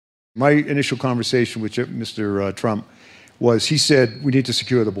My initial conversation with Mr. Trump was, he said, we need to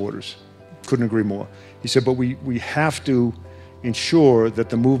secure the borders. Couldn't agree more. He said, but we have to ensure that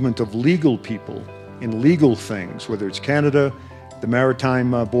the movement of legal people in legal things, whether it's Canada, the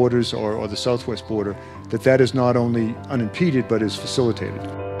maritime borders, or the southwest border, that is not only unimpeded, but is facilitated.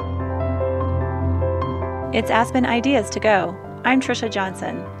 It's Aspen Ideas to Go. I'm Trisha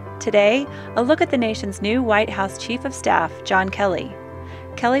Johnson. Today, a look at the nation's new White House Chief of Staff, John Kelly.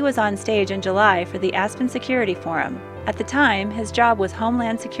 Kelly was on stage in July for the Aspen Security Forum. At the time, his job was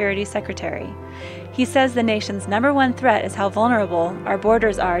Homeland Security Secretary. He says the nation's #1 threat is how vulnerable our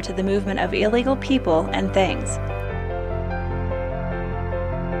borders are to the movement of illegal people and things.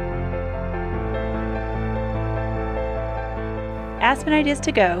 Aspen Ideas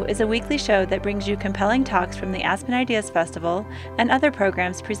to Go is a weekly show that brings you compelling talks from the Aspen Ideas Festival and other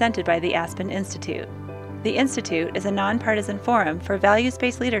programs presented by the Aspen Institute. The Institute is a nonpartisan forum for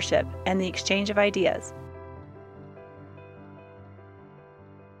values-based leadership and the exchange of ideas.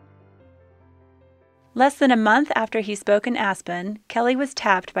 Less than a month after he spoke in Aspen, Kelly was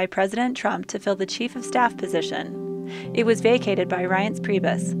tapped by President Trump to fill the Chief of Staff position. It was vacated by Reince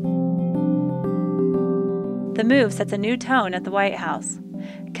Priebus. The move sets a new tone at the White House.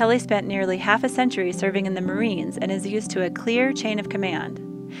 Kelly spent nearly half a century serving in the Marines and is used to a clear chain of command.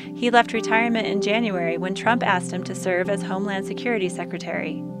 He left retirement in January when Trump asked him to serve as Homeland Security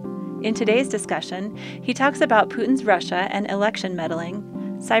Secretary. In today's discussion, he talks about Putin's Russia and election meddling,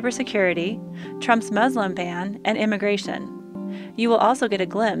 cybersecurity, Trump's Muslim ban, and immigration. You will also get a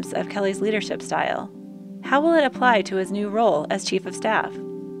glimpse of Kelly's leadership style. How will it apply to his new role as Chief of Staff?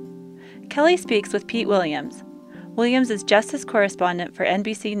 Kelly speaks with Pete Williams. Williams is justice correspondent for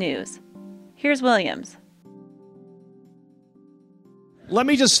NBC News. Here's Williams. Let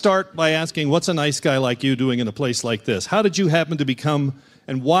me just start by asking, what's a nice guy like you doing in a place like this? How did you happen to become,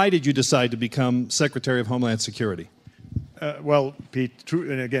 and why did you decide to become Secretary of Homeland Security? Well, Pete,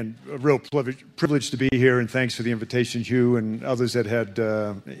 and again, a real privilege to be here, and thanks for the invitation, you and others that had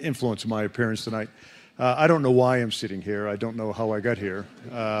influence in my appearance tonight. I don't know why I'm sitting here. I don't know how I got here.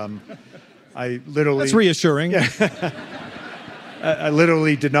 I literally... That's reassuring. Yeah. I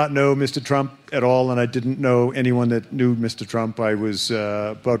literally did not know Mr. Trump at all, and I didn't know anyone that knew Mr. Trump. I was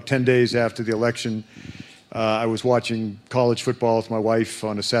about 10 days after the election. I was watching college football with my wife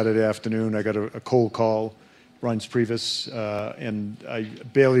on a Saturday afternoon. I got a cold call, Reince Priebus, and I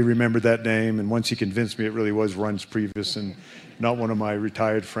barely remembered that name. And once he convinced me it really was Reince Priebus and not one of my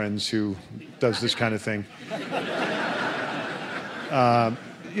retired friends who does this kind of thing.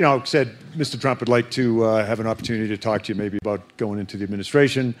 Said Mr. Trump would like to have an opportunity to talk to you maybe about going into the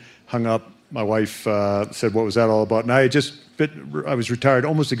administration. Hung up. My wife said, what was that all about? And I was retired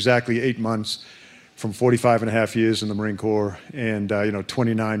almost exactly 8 months from 45 and a half years in the Marine Corps and,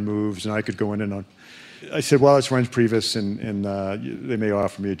 29 moves, and I could go in and on. I said, well, it's Reince Priebus, and they may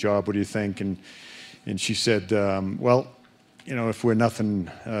offer me a job. What do you think? And she said, if we're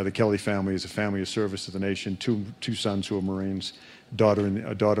nothing, the Kelly family is a family of service to the nation, two sons who are Marines, a daughter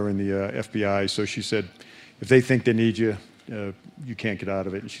in the FBI. So she said, if they think they need you, you can't get out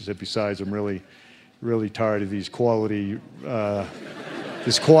of it. And she said, besides, I'm really, really tired of this quality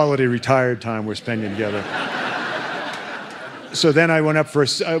retired time we're spending together. So then I went up for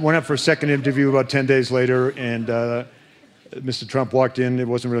a second interview about 10 days later, and Mr. Trump walked in. It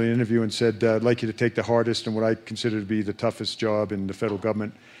wasn't really an interview, and said, I'd like you to take the hardest and what I consider to be the toughest job in the federal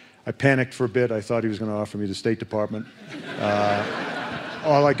government. I panicked for a bit. I thought he was going to offer me the State Department.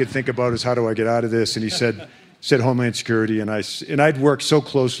 All I could think about is, how do I get out of this? And he said Homeland Security, and I'd worked so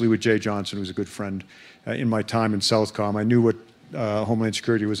closely with Jay Johnson, who was a good friend, in my time in Southcom. I knew what Homeland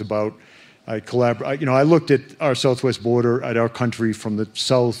Security was about. I looked at our southwest border, at our country from the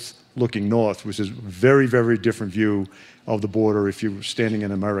south looking north, which is a very, very different view of the border if you were standing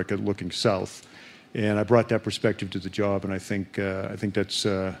in America looking south. And I brought that perspective to the job, and I think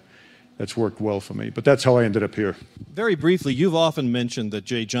that's worked well for me. But that's how I ended up here. Very briefly, you've often mentioned that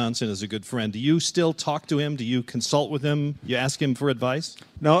Jay Johnson is a good friend. Do you still talk to him? Do you consult with him? You ask him for advice?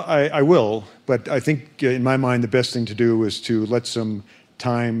 No, I will. But I think, in my mind, the best thing to do is to let some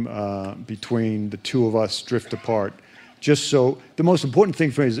time between the two of us drift apart. Just so, the most important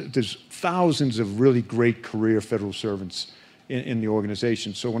thing for me is that there's thousands of really great career federal servants in the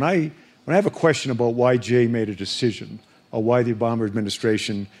organization. So when I have a question about why Jay made a decision, or why the Obama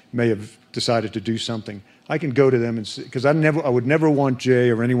administration may have decided to do something, I can go to them and say, because I would never want Jay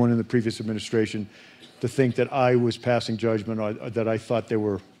or anyone in the previous administration to think that I was passing judgment, or that I thought they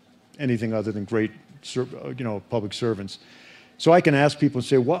were anything other than great, public servants. So I can ask people and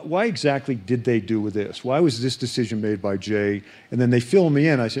say, why exactly did they do with this? Why was this decision made by Jay? And then they fill me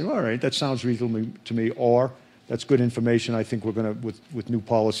in. I say, all right, that sounds reasonable to me, or that's good information. I think we're going to, with new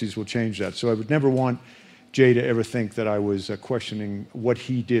policies, we'll change that. So I would never want Jay to ever think that I was questioning what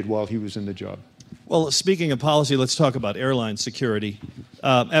he did while he was in the job. Well, speaking of policy, let's talk about airline security.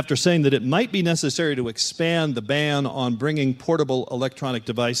 After saying that it might be necessary to expand the ban on bringing portable electronic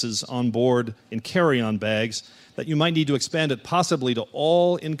devices on board in carry-on bags, that you might need to expand it possibly to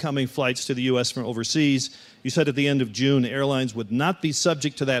all incoming flights to the U.S. from overseas, you said at the end of June airlines would not be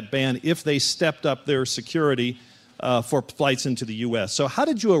subject to that ban if they stepped up their security for flights into the U.S. So how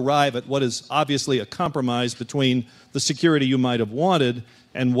did you arrive at what is obviously a compromise between the security you might have wanted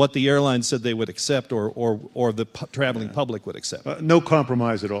and what the airlines said they would accept or the traveling public would accept? No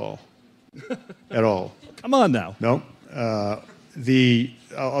compromise at all. At all. Come on now. No.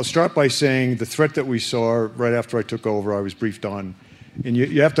 I'll start by saying the threat that we saw right after I took over, I was briefed on. And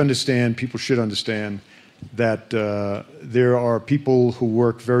you have to understand, people should understand, that there are people who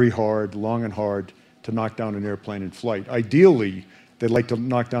work very hard, long and hard, to knock down an airplane in flight. Ideally, they'd like to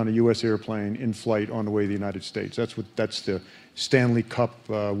knock down a U.S. airplane in flight on the way to the United States. That's the Stanley Cup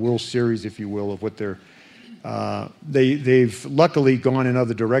World Series, if you will, of what they've luckily gone in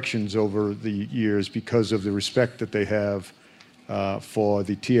other directions over the years because of the respect that they have for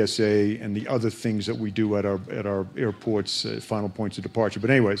the TSA and the other things that we do at our airports, final points of departure.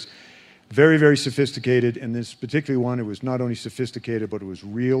 But anyways, very, very sophisticated. And this particular one, it was not only sophisticated, but it was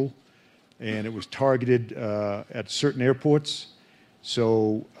real. And it was targeted at certain airports.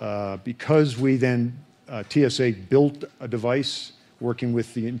 So because we then, TSA built a device working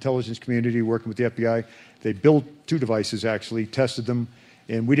with the intelligence community, working with the FBI, they built 2 devices actually, tested them,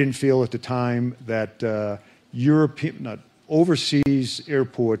 and we didn't feel at the time that overseas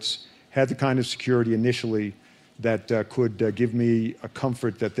airports had the kind of security initially that could give me a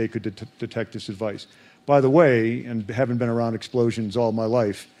comfort that they could detect this device. By the way, and having been around explosions all my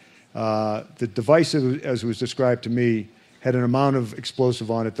life, the device, as it was described to me, had an amount of explosive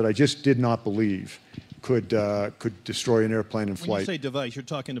on it that I just did not believe could destroy an airplane in flight. When you say device, you're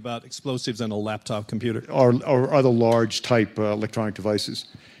talking about explosives on a laptop computer? Or other large type electronic devices.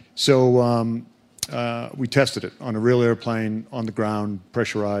 So we tested it on a real airplane, on the ground,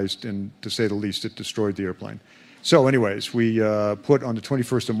 pressurized, and to say the least, it destroyed the airplane. So anyways, we put on the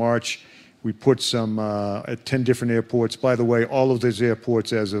 21st of March, we put some at 10 different airports. By the way, all of those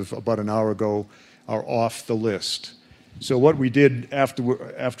airports, as of about an hour ago, are off the list. So what we did after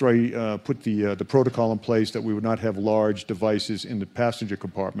I put the protocol in place that we would not have large devices in the passenger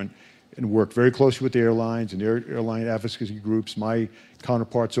compartment, and worked very closely with the airlines and airline advocacy groups, my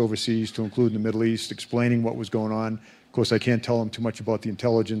counterparts overseas, to include in the Middle East, explaining what was going on. Of course, I can't tell them too much about the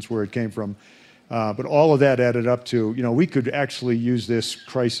intelligence, where it came from. But all of that added up to, we could actually use this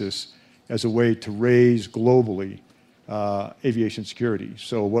crisis as a way to raise globally aviation security.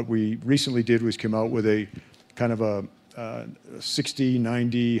 So what we recently did was came out with a kind of a 60,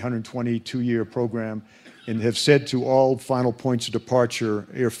 90, 120, 2-year program, and have said to all final points of departure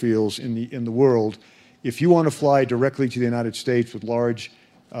airfields in the world, if you want to fly directly to the United States with large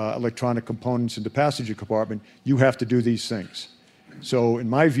electronic components in the passenger compartment, you have to do these things. So in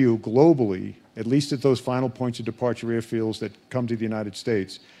my view, globally, at least at those final points of departure airfields that come to the United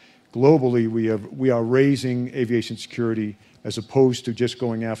States, globally we are raising aviation security as opposed to just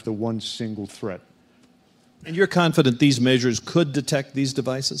going after one single threat. And you're confident these measures could detect these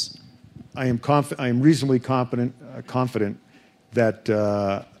devices? I am reasonably confident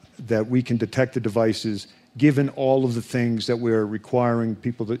that we can detect the devices, given all of the things that we're requiring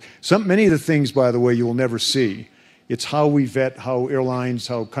people to. Many of the things, by the way, you will never see. It's how we vet, how airlines,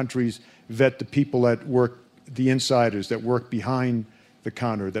 how countries vet the people that work, the insiders that work behind the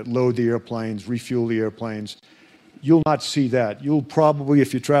counter, that load the airplanes, refuel the airplanes. You'll not see that. You'll probably,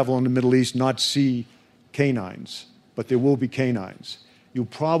 if you travel in the Middle East, not see canines, but there will be canines. You'll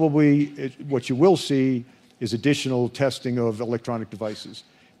probably, what you will see is additional testing of electronic devices.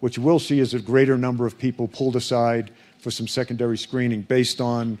 What you will see is a greater number of people pulled aside for some secondary screening based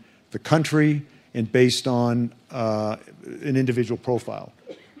on the country and based on an individual profile.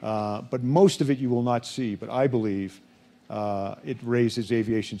 But most of it you will not see, but I believe it raises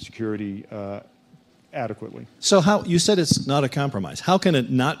aviation security adequately. So how, you said it's not a compromise. How can it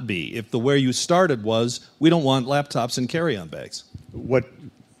not be if the where you started was, we don't want laptops in carry-on bags? What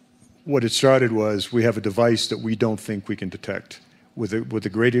it started was, we have a device that we don't think we can detect with a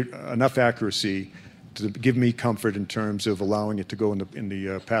greater enough accuracy to give me comfort in terms of allowing it to go in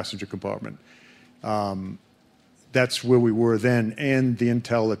the passenger compartment. That's where we were then, and the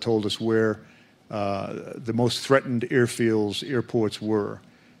intel that told us where the most threatened airfields, airports were.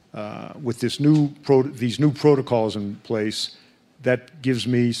 With these new protocols in place, that gives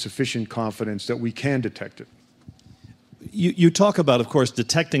me sufficient confidence that we can detect it. You talk about, of course,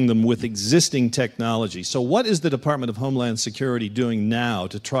 detecting them with existing technology. So what is the Department of Homeland Security doing now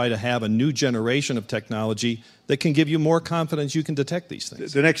to try to have a new generation of technology that can give you more confidence you can detect these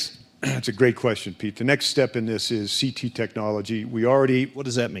things? That's a great question, Pete. The next step in this is CT technology. We already... What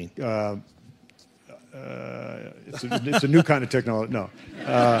does that mean? It's a new kind of technology. No.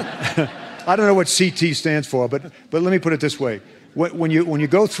 I don't know what CT stands for, but let me put it this way. When you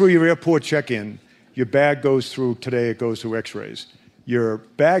go through your airport check-in, your bag goes through, today it goes through X-rays. Your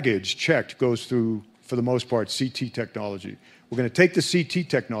baggage checked goes through, for the most part, CT technology. We're going to take the CT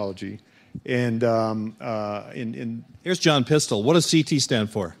technology and Here's John Pistol. What does CT stand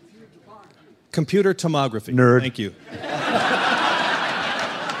for? Computer tomography. Nerd. Thank you.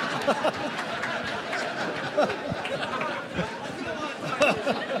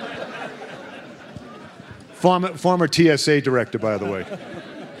 Former TSA director, by the way.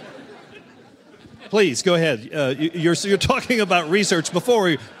 Please, go ahead. You're talking about research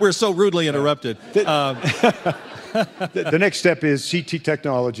before we're so rudely interrupted. The next step is CT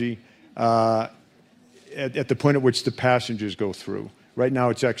technology at the point at which the passengers go through. Right now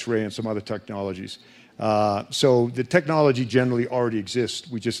it's X-ray and some other technologies. So the technology generally already exists.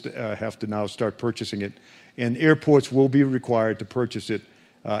 We just have to now start purchasing it. And airports will be required to purchase it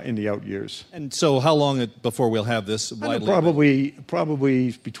in the out years. And so how long before we'll have this widely?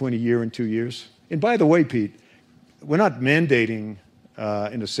 Probably between a year and 2 years. And by the way, Pete, we're not mandating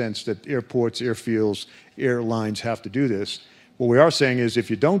in a sense that airports, airfields, airlines have to do this. What we are saying is if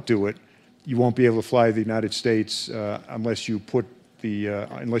you don't do it, you won't be able to fly the United States unless you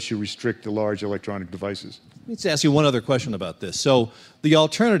restrict the large electronic devices. Let's ask you one other question about this. So the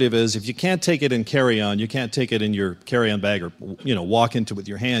alternative is if you can't take it in carry-on, you can't take it in your carry-on bag or walk into it with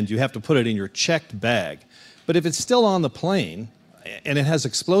your hand, you have to put it in your checked bag. But if it's still on the plane and it has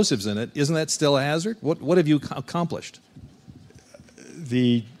explosives in it, isn't that still a hazard? What have you accomplished?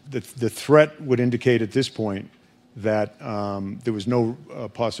 The threat would indicate at this point that there was no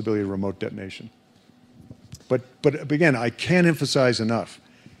possibility of remote detonation. But again, I can't emphasize enough.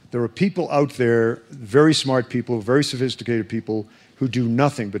 There are people out there, very smart people, very sophisticated people, who do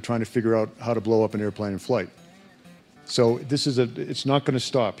nothing but trying to figure out how to blow up an airplane in flight. So it's not going to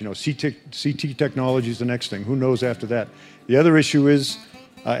stop. CT technology is the next thing. Who knows after that? The other issue is,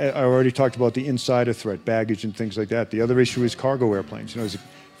 I already talked about the insider threat, baggage and things like that. The other issue is cargo airplanes. There's a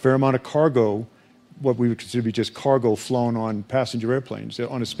fair amount of cargo, what we would consider to be just cargo flown on passenger airplanes,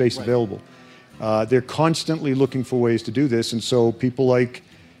 on a space available. They're constantly looking for ways to do this, and so people like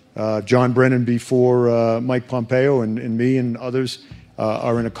John Brennan before Mike Pompeo and me and others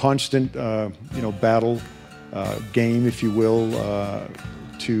are in a constant battle, game, if you will,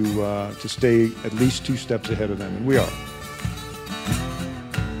 to stay at least 2 steps ahead of them, and we are.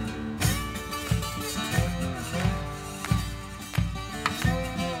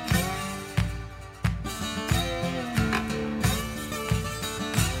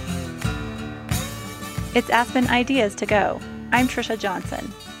 It's Aspen Ideas to Go. I'm Trisha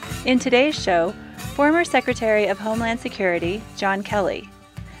Johnson. In today's show, former Secretary of Homeland Security, John Kelly.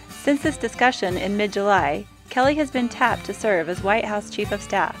 Since this discussion in mid-July, Kelly has been tapped to serve as White House Chief of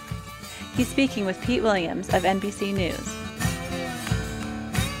Staff. He's speaking with Pete Williams of NBC News.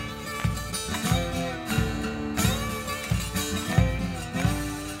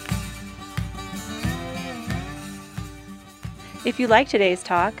 If you like today's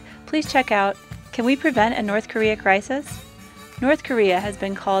talk, please check out Can We Prevent a North Korea Crisis? North Korea has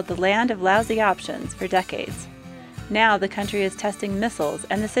been called the land of lousy options for decades. Now the country is testing missiles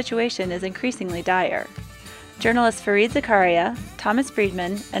and the situation is increasingly dire. Journalists Fareed Zakaria, Thomas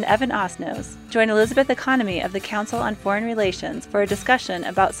Friedman, and Evan Osnos join Elizabeth Economy of the Council on Foreign Relations for a discussion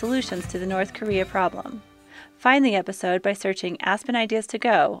about solutions to the North Korea problem. Find the episode by searching Aspen Ideas to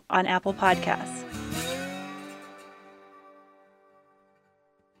Go on Apple Podcasts.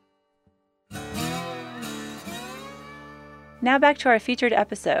 Now back to our featured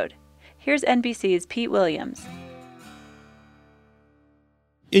episode. Here's NBC's Pete Williams.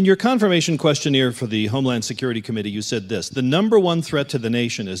 In your confirmation questionnaire for the Homeland Security Committee, you said this: the number one threat to the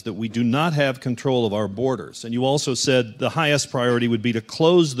nation is that we do not have control of our borders. And you also said the highest priority would be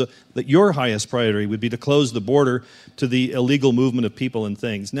to your highest priority would be to close the border to the illegal movement of people and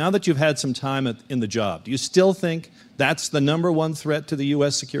things. Now that you've had some time in the job, do you still think that's the number one threat to the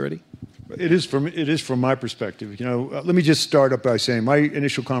U.S. security? It is from my perspective. Let me just start up by saying my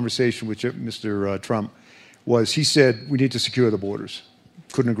initial conversation with Mr. Trump was he said we need to secure the borders.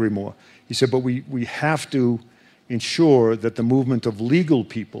 couldn't agree more. He said, but we have to ensure that the movement of legal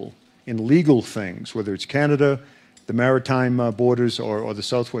people in legal things, whether it's Canada, the maritime borders, or the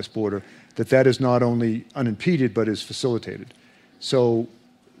southwest border, that is not only unimpeded, but is facilitated. So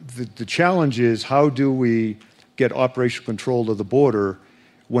the challenge is, how do we get operational control of the border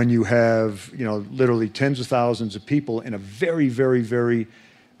when you have, literally tens of thousands of people in a very, very, very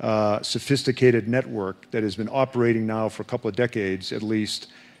sophisticated network that has been operating now for a couple of decades at least,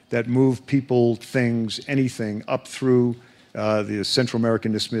 that move people, things, anything up through the Central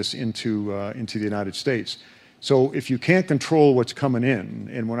American Isthmus into the United States. So if you can't control what's coming in,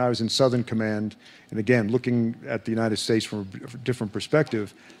 and when I was in Southern Command, and again, looking at the United States from a different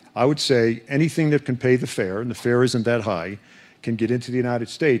perspective, I would say anything that can pay the fare, and the fare isn't that high, can get into the United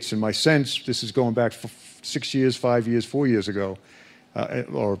States. And my sense, this is going back 6 years, 5 years, 4 years ago,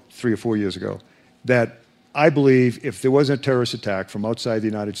 or 3 or 4 years ago, that I believe if there was a terrorist attack from outside the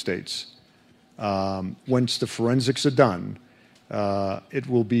United States, once the forensics are done, it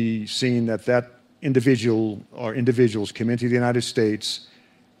will be seen that individual or individuals came into the United States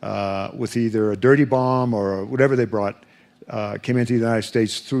with either a dirty bomb or whatever they brought, came into the United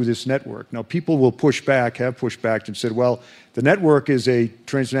States through this network. Now, people will push back, have pushed back and said, well, the network is a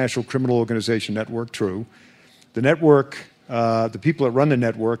transnational criminal organization network, true. The network, the people that run the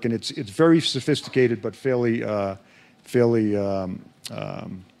network, and it's very sophisticated but fairly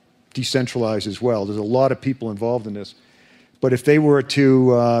decentralized as well. There's a lot of people involved in this. But if they were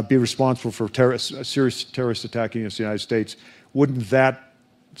to be responsible for a serious terrorist attack against the United States, wouldn't that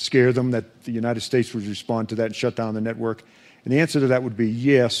scare them that the United States would respond to that and shut down the network? And the answer to that would be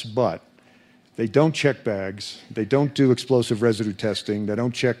yes, but they don't check bags. They don't do explosive residue testing. They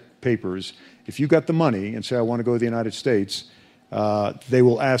don't check papers. If you got the money and say, I want to go to the United States, they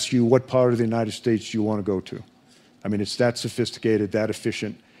will ask you what part of the United States you want to go to. I mean, it's that sophisticated, that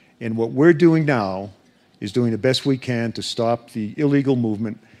efficient. And what we're doing now is doing the best we can to stop the illegal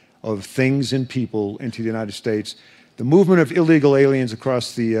movement of things and people into the United States. The movement of illegal aliens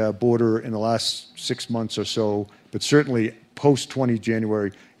across the border in the last 6 months or so, but certainly post-20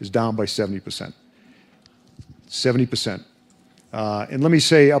 January, is down by 70%. 70%. And let me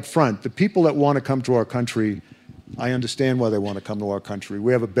say up front, the people that want to come to our country, I understand why they want to come to our country.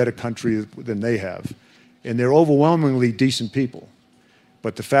 We have a better country than they have. And they're overwhelmingly decent people.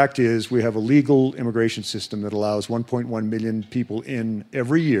 But the fact is, we have a legal immigration system that allows 1.1 million people in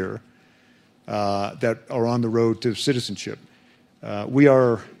every year that are on the road to citizenship. We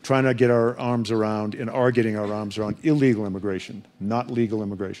are trying to get our arms around, and are getting our arms around, illegal immigration, not legal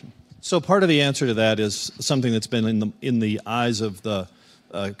immigration. So part of the answer to that is something that's been in the eyes of the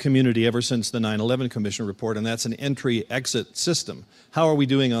community ever since the 9/11 Commission report, and that's an entry-exit system. How are we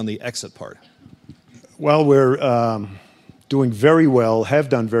doing on the exit part? Well, we're doing very well, have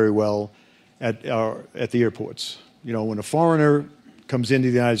done very well at the airports. When a foreigner comes into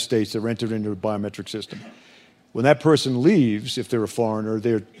the United States, they're entered into a biometric system. When that person leaves, if they're a foreigner,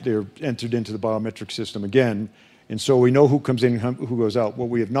 they're entered into the biometric system again. And so we know who comes in and who goes out. What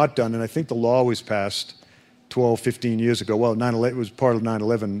we have not done, and I think the law was passed 12, 15 years ago. Well, 9/11 was part of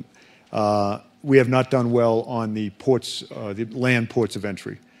 9/11. We have not done well on the ports, the land ports of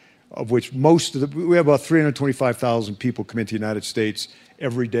entry, of which we have about 325,000 people come into the United States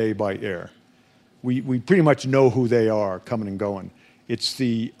every day by air. We pretty much know who they are coming and going. It's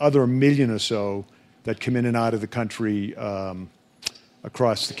the other million or so that come in and out of the country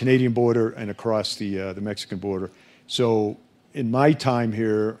across the Canadian border and across the Mexican border. So in my time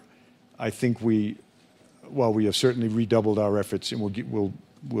here, I think we have certainly redoubled our efforts, and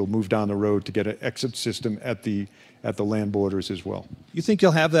we'll move down the road to get an exit system at the land borders as well. You think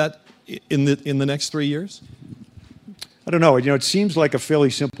you'll have that in the next 3 years? I don't know. It seems like a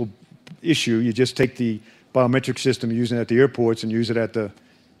fairly simple issue. You just take the biometric system, use it at the airports, and use it at the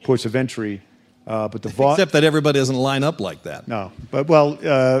ports of entry. But except that everybody doesn't line up like that. No, but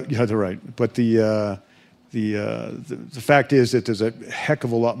yeah, they're right. But the fact is that there's a heck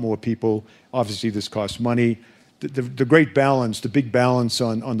of a lot more people. Obviously, this costs money. The great balance, the big balance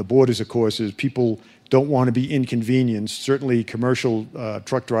on the borders, of course, is people don't want to be inconvenienced. Certainly, commercial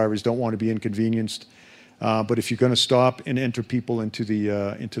truck drivers don't want to be inconvenienced. But if you're going to stop and enter people into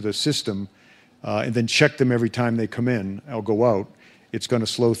the system, and then check them every time they come in or go out, it's going to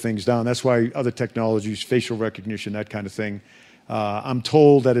slow things down. That's why other technologies, facial recognition, that kind of thing. I'm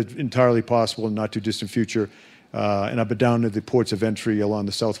told that it's entirely possible in the not too distant future, and I've been down to the ports of entry along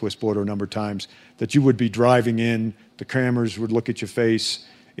the southwest border a number of times, that you would be driving in, the cameras would look at your face,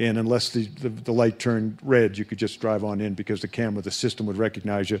 And unless the light turned red, you could just drive on in because the system would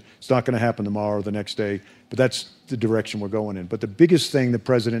recognize you. It's not going to happen tomorrow or the next day, but that's the direction we're going in. But the biggest thing the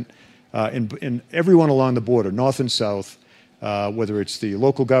president and everyone along the border, north and south, whether it's the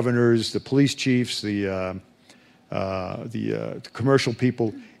local governors, the police chiefs, the commercial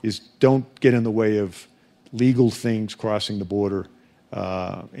people, is don't get in the way of legal things crossing the border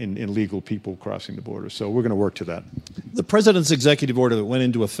and legal people crossing the border. So we're going to work to that. The president's executive order that went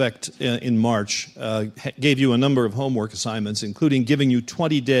into effect in March gave you a number of homework assignments, including giving you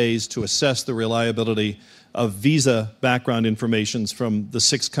 20 days to assess the reliability of visa background information from the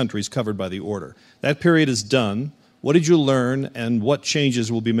 6 countries covered by the order. That period is done. What did you learn, and what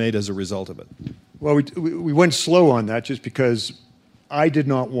changes will be made as a result of it? Well, we went slow on that just because I did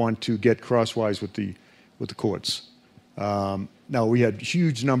not want to get crosswise with the courts. Now, we had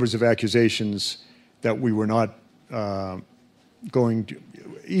huge numbers of accusations that we were not going to,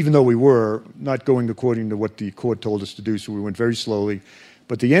 even though we were not going according to what the court told us to do, so we went very slowly.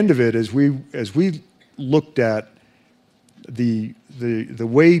 But the end of it, as we looked at the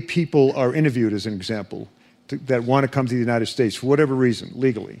way people are interviewed, as an example, that want to come to the United States for whatever reason,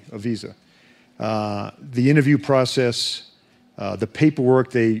 legally, a visa, the interview process, the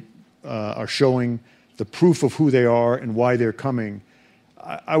paperwork they are showing, the proof of who they are and why they're coming,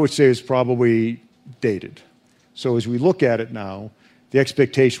 I would say is probably dated. So as we look at it now, the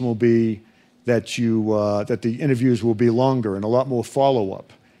expectation will be that that the interviews will be longer and a lot more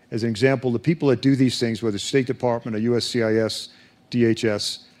follow-up. As an example, the people that do these things, whether State Department or USCIS,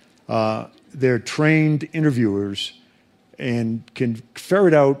 DHS, they're trained interviewers and can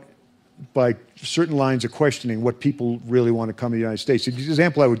ferret out by certain lines of questioning what people really want to come to the United States. The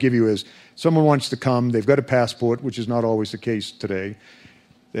example I would give you is someone wants to come, they've got a passport, which is not always the case today.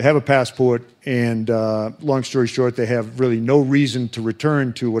 They have a passport, and long story short, they have really no reason to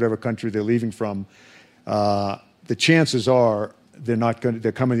return to whatever country they're leaving from. The chances are they're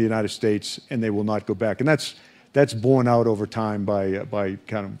coming to the United States and they will not go back. And that's borne out over time by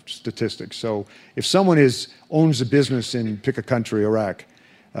kind of statistics. So if someone owns a business in, pick a country, Iraq,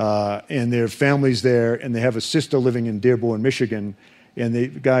 and their family's there, and they have a sister living in Dearborn, Michigan, and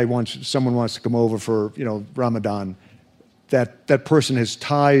someone wants to come over for Ramadan, that person has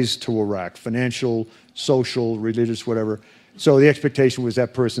ties to Iraq, financial, social, religious, whatever. So the expectation was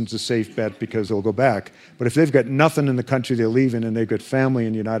that person's a safe bet because they'll go back. But if they've got nothing in the country they're leaving and they've got family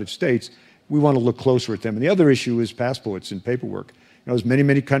in the United States, we want to look closer at them. And the other issue is passports and paperwork. There's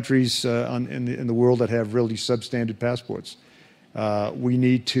many countries in the world that have really substandard passports. We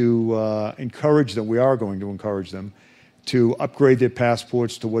need to encourage them. We are going to encourage them to upgrade their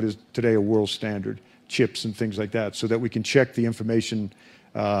passports to what is today a world standard, chips and things like that, so that we can check the information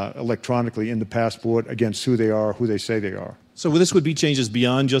electronically in the passport against who they are, who they say they are. So this would be changes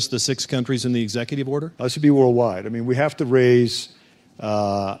beyond just the 6 countries in the executive order? This would be worldwide. I mean, we have to raise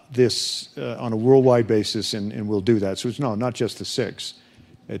this on a worldwide basis, and we'll do that. So it's not just the 6.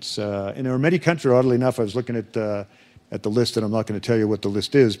 And there are many countries, oddly enough, I was looking at the list, and I'm not going to tell you what the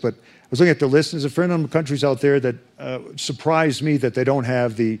list is, but I was looking at the list, and there's a fair number of countries out there that surprised me that they don't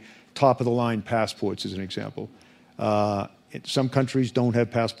have the top-of-the-line passports, as an example. Some countries don't have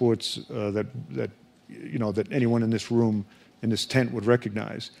passports that anyone in this room, in this tent, would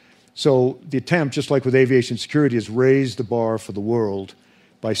recognize. So the attempt, just like with aviation security, is raise the bar for the world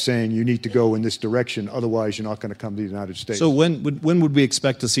by saying you need to go in this direction, otherwise you're not going to come to the United States. So when would we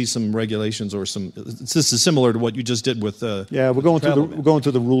expect to see some regulations or some? This is similar to what you just did with. Yeah, we're going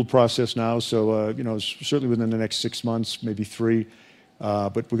through the rule process now. So certainly within the next 6 months, maybe 3.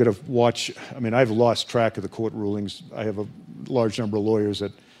 But we're going to watch. I mean, I've lost track of the court rulings. I have a large number of lawyers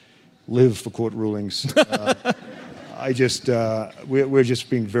that live for court rulings. We're just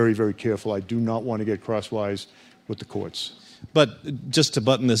being very, very careful. I do not want to get crosswise with the courts. But just to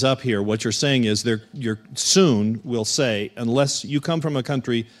button this up here, what you're saying is you soon will say, unless you come from a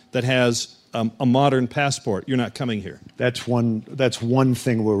country that has a modern passport, you're not coming here. That's one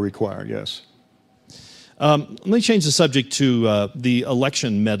thing we'll require, yes. Let me change the subject to the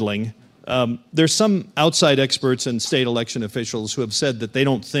election meddling. There's some outside experts and state election officials who have said that they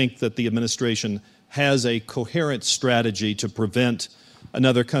don't think that the administration has a coherent strategy to prevent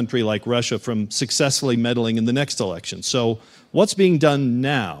another country like Russia from successfully meddling in the next election. So what's being done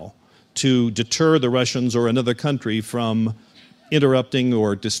now to deter the Russians or another country from interrupting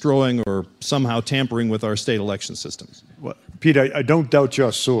or destroying or somehow tampering with our state election systems? Well, Pete, I don't doubt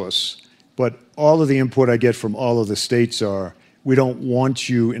your source, but all of the input I get from all of the states are, we don't want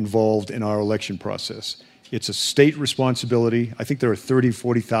you involved in our election process. It's a state responsibility. I think there are 30,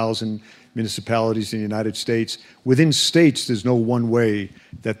 40,000 municipalities in the United States. Within states, there's no one way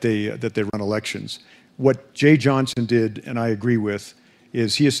that they run elections. What Jay Johnson did, and I agree with,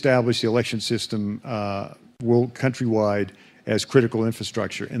 is he established the election system countrywide as critical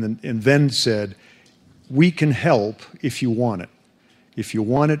infrastructure, and then said, we can help if you want it. If you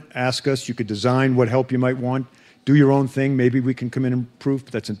want it, ask us. You could design what help you might want. Do your own thing. Maybe we can come in and improve,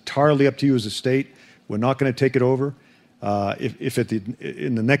 but that's entirely up to you as a state. We're not going to take it over. I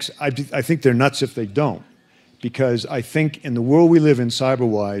think they're nuts if they don't, because I think in the world we live in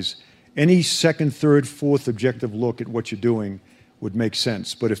cyber-wise, any second, third, fourth objective look at what you're doing would make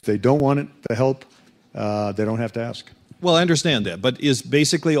sense. But if they don't want it, the help, they don't have to ask. Well, I understand that, but is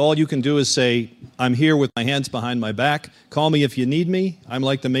basically all you can do is say, I'm here with my hands behind my back, call me if you need me, I'm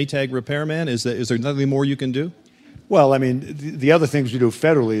like the Maytag repairman? Is there nothing more you can do? Well, I mean, the other things we do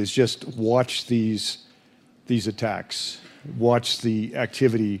federally is just watch these attacks, watch the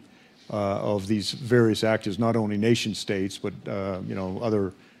activity of these various actors, not only nation states, but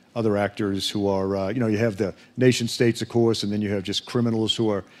other actors who are, you have the nation states, of course, and then you have just criminals who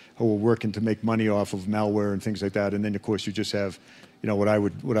are working to make money off of malware and things like that, and then of course you just have, what I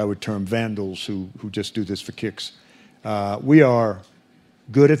would term vandals who just do this for kicks. We are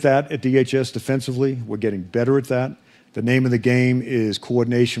good at that at DHS defensively. We're getting better at that. The name of the game is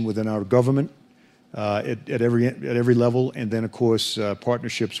coordination within our government at every level, and then of course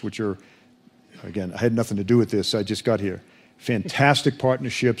partnerships, which are, again, I had nothing to do with this. I just got here. Fantastic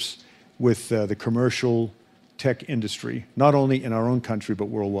partnerships with the commercial tech industry, not only in our own country but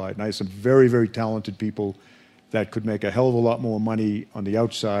worldwide. And I have some very, very talented people that could make a hell of a lot more money on the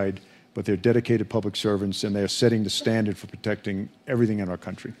outside, but they're dedicated public servants, and they're setting the standard for protecting everything in our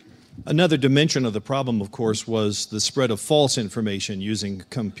country. Another dimension of the problem, of course, was the spread of false information using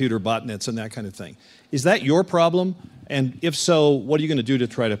computer botnets and that kind of thing. Is that your problem? And if so, what are you going to do to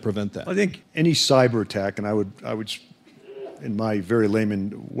try to prevent that? I think any cyber attack, and I would, in my very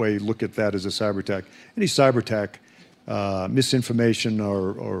layman way, look at that as a cyber attack. Any cyber attack, misinformation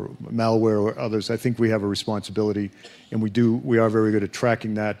or malware or others, I think we have a responsibility, and we are very good at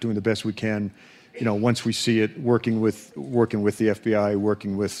tracking that, doing the best we can. Once we see it, working with the FBI,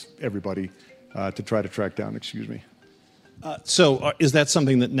 working with everybody to try to track down. Excuse me. So, is that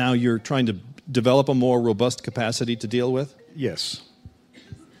something that now you're trying to develop a more robust capacity to deal with? Yes.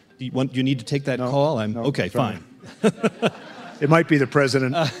 Do you need to take that call? No, okay, fine. It might be the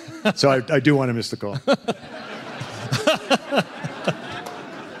president, so I do want to miss the call.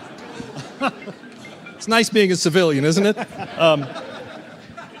 It's nice being a civilian, isn't it?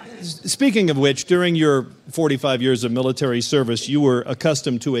 Speaking of which, during your 45 years of military service, you were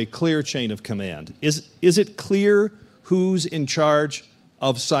accustomed to a clear chain of command. Is it clear who's in charge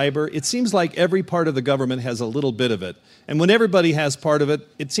of cyber? It seems like every part of the government has a little bit of it. And when everybody has part of it,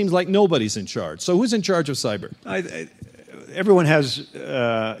 it seems like nobody's in charge. So who's in charge of cyber? Everyone has,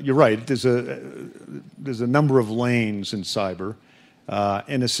 you're right, there's a number of lanes in cyber.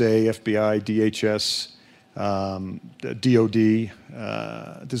 NSA, FBI, DHS, DOD.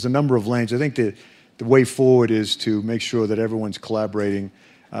 There's a number of lanes. I think the way forward is to make sure that everyone's collaborating.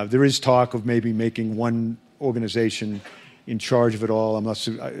 There is talk of maybe making one organization in charge of it all.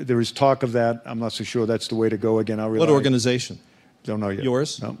 There is talk of that. I'm not so sure that's the way to go. Again, What organization? Don't know yet.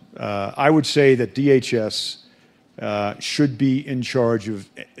 Yours? No. I would say that DHS should be in charge of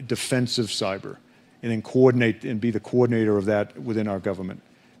defensive cyber, and then coordinate and be the coordinator of that within our government.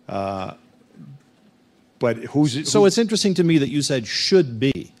 But So it's interesting to me that you said should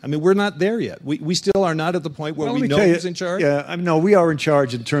be. I mean, we're not there yet. We still are not at the point where we know who's in charge? Yeah, no, we are in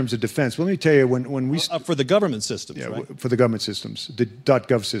charge in terms of defense. Let me tell you, when we... for the government systems, right? For the government systems, the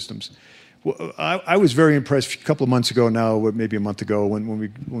 .gov systems. Well, I was very impressed a couple of months ago now, maybe a month ago, when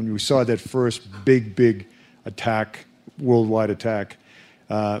we saw that first big attack, worldwide attack.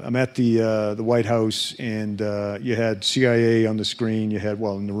 I'm at the White House, and you had CIA on the screen. You had,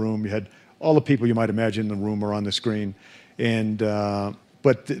 in the room, you had all the people you might imagine in the room are on the screen. And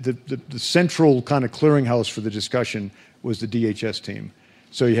but the central kind of clearinghouse for the discussion was the DHS team.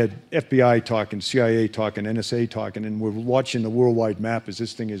 So you had FBI talking, CIA talking, NSA talking, and we're watching the worldwide map as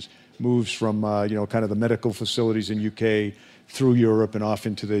this thing moves from kind of the medical facilities in UK through Europe and off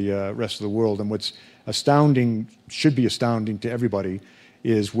into the rest of the world. And what's astounding, should be astounding to everybody,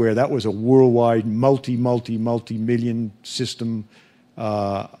 is where that was a worldwide multi-million system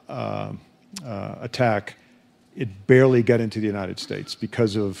attack. It barely got into the United States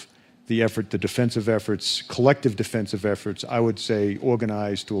because of the effort, the defensive efforts, collective defensive efforts, I would say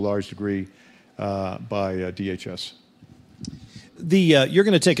organized to a large degree by DHS. You're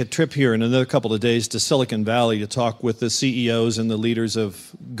going to take a trip here in another couple of days to Silicon Valley to talk with the CEOs and the leaders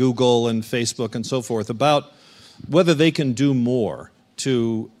of Google and Facebook and so forth about whether they can do more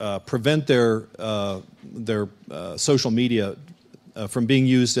to prevent their social media from being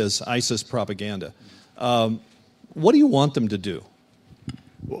used as ISIS propaganda. What do you want them to do?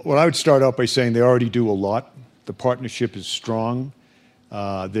 Well, I would start out by saying they already do a lot. The partnership is strong.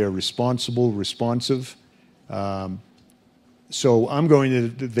 They're responsible, responsive. So I'm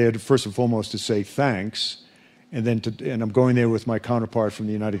going there first and foremost to say thanks, and I'm going there with my counterpart from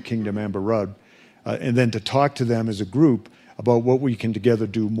the United Kingdom, Amber Rudd, and then to talk to them as a group about what we can together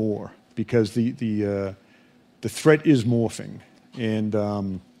do more, because the threat is morphing. And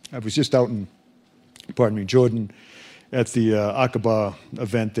I was just out in, Jordan, at the Aqaba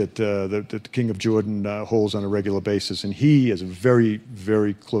event that the King of Jordan holds on a regular basis, and he is a very,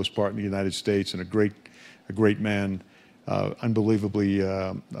 very close partner in the United States and a great man, unbelievably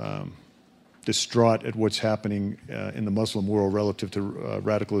distraught at what's happening in the Muslim world relative to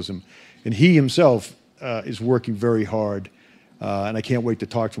radicalism. And he himself is working very hard, and I can't wait to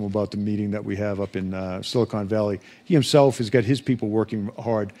talk to him about the meeting that we have up in Silicon Valley. He himself has got his people working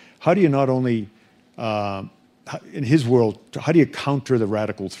hard. How do you not only in his world, how do you counter the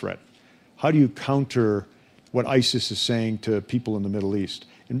radical threat? How do you counter what ISIS is saying to people in the Middle East?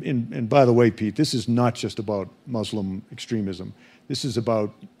 And by the way, Pete, this is not just about Muslim extremism. This is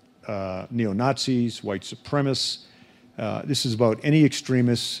about neo-Nazis, white supremacists. This is about any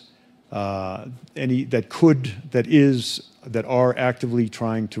extremists, that are actively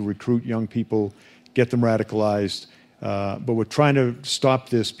trying to recruit young people, get them radicalized. But we're trying to stop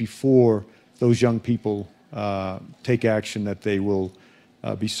this before those young people take action that they will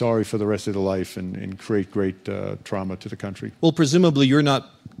be sorry for the rest of their life and create great trauma to the country. Well, presumably you're not,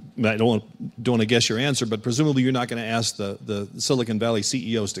 I don't want to guess your answer, but presumably you're not going to ask the Silicon Valley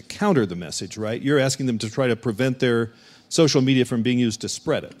CEOs to counter the message, right? You're asking them to try to prevent their social media from being used to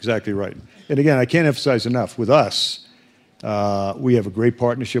spread it. Exactly right. And again, I can't emphasize enough, with us, we have a great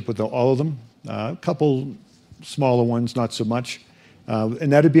partnership with all of them. A couple smaller ones, not so much.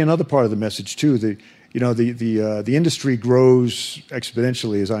 And that'd be another part of the message too. The industry grows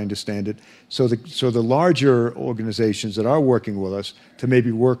exponentially, as I understand it. So the larger organizations that are working with us to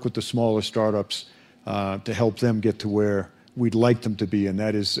maybe work with the smaller startups to help them get to where we'd like them to be, and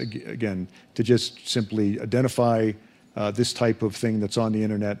that is again to just simply identify this type of thing that's on the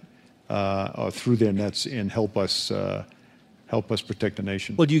internet or through their nets and help us protect the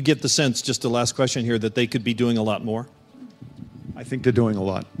nation. Well, do you get the sense, just the last question here, that they could be doing a lot more? I think they're doing a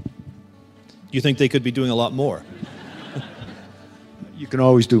lot. You think they could be doing a lot more? You can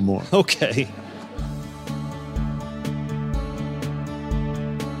always do more. Okay.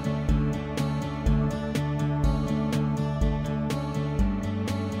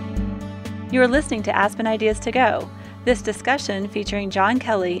 You are listening to Aspen Ideas to Go. This discussion, featuring John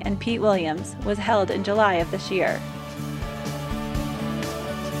Kelly and Pete Williams, was held in July of this year.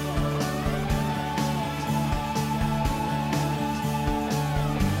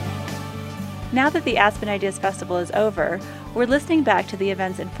 Now that the Aspen Ideas Festival is over, we're listening back to the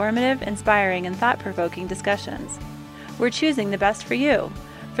event's informative, inspiring, and thought-provoking discussions. We're choosing the best for you.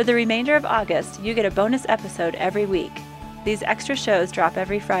 For the remainder of August, you get a bonus episode every week. These extra shows drop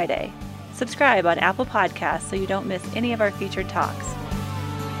every Friday. Subscribe on Apple Podcasts so you don't miss any of our featured talks.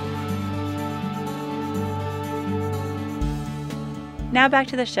 Now back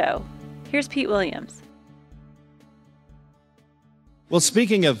to the show. Here's Pete Williams. Well,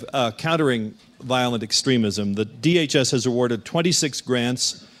 speaking of countering violent extremism, the DHS has awarded 26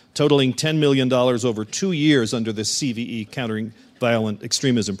 grants totaling $10 million over 2 years under the CVE, Countering Violent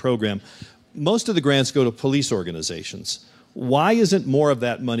Extremism program. Most of the grants go to police organizations. Why isn't more of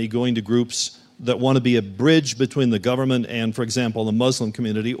that money going to groups that want to be a bridge between the government and, for example, the Muslim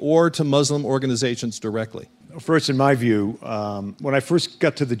community, or to Muslim organizations directly? First, in my view, when I first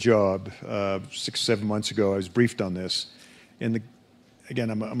got to the job 6-7 months ago, I was briefed on this. And again,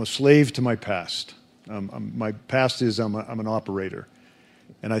 I'm a slave to my past. My past is I'm an operator.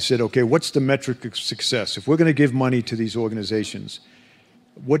 And I said, okay, what's the metric of success? If we're going to give money to these organizations,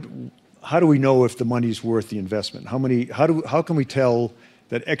 how do we know if the money's worth the investment? How can we tell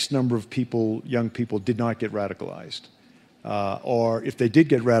that X number of people, young people, did not get radicalized? Or if they did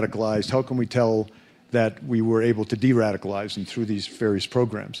get radicalized, how can we tell that we were able to de-radicalize them through these various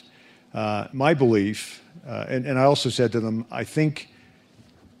programs? My belief, and I also said to them, I think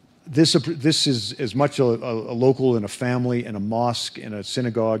this is as much a local and a family and a mosque and a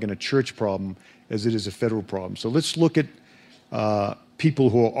synagogue and a church problem as it is a federal problem. So let's look at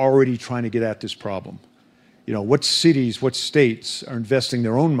people who are already trying to get at this problem What cities, what states are investing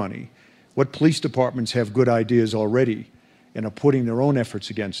their own money? What police departments have good ideas already and are putting their own efforts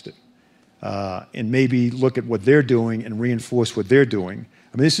against it? And maybe look at what they're doing and reinforce what they're doing.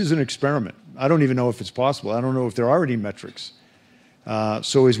 I mean, this is an experiment. I don't even know if it's possible. I don't know if there are any metrics.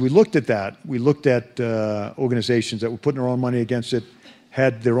 So as we looked at that, we looked at organizations that were putting their own money against it,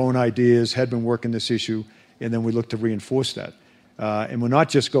 had their own ideas, had been working this issue, and then we looked to reinforce that. And we're not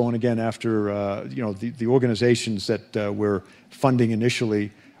just going again after the organizations that we're funding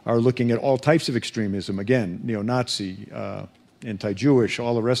initially are looking at all types of extremism. Again, neo-Nazi, anti-Jewish,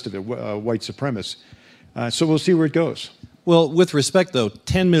 all the rest of it, white supremacists. So we'll see where it goes. Well, with respect, though,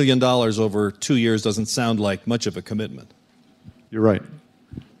 $10 million over 2 years doesn't sound like much of a commitment. You're right.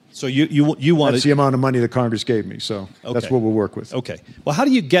 So you want That's the amount of money the Congress gave me, so okay. That's what we'll work with. Okay. Well, how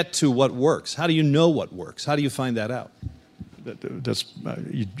do you get to what works? How do you know what works? How do you find that out?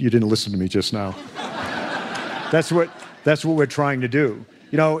 You didn't listen to me just now. That's what we're trying to do.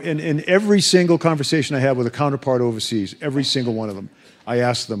 In every single conversation I have with a counterpart overseas, every single one of them, I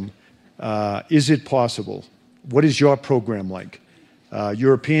ask them, is it possible? What is your program like?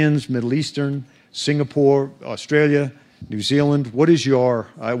 Europeans, Middle Eastern, Singapore, Australia, New Zealand, what is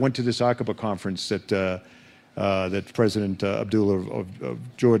I went to this Aqaba conference that President Abdullah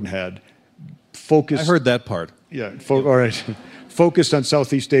of Jordan had. I heard that part. Yeah, all right. Focused on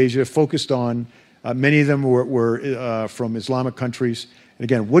Southeast Asia, focused on, many of them were from Islamic countries. And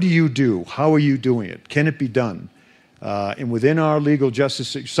again, what do you do? How are you doing it? Can it be done? And within our legal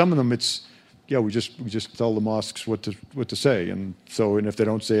justice, some of them we just tell the mosques what to say. And if they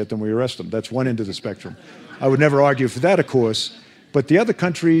don't say it, then we arrest them. That's one end of the spectrum. I would never argue for that, of course. But the other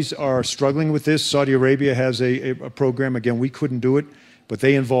countries are struggling with this. Saudi Arabia has a program. Again, we couldn't do it, but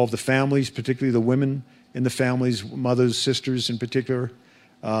they involve the families, particularly the women in the families, mothers, sisters in particular.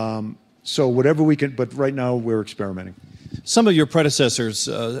 So whatever we can, but right now we're experimenting. Some of your predecessors,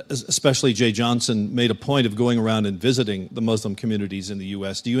 especially Jay Johnson, made a point of going around and visiting the Muslim communities in the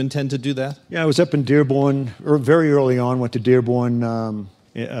U.S. Do you intend to do that? Yeah, I was up in Dearborn very early on, went to Dearborn,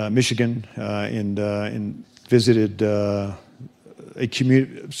 Michigan, and visited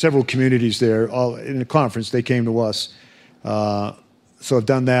several communities there. All in a conference, they came to us. So I've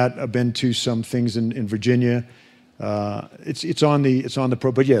done that. I've been to some things in Virginia. It's on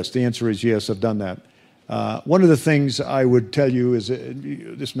the but yes, the answer is yes. I've done that. One of the things I would tell you is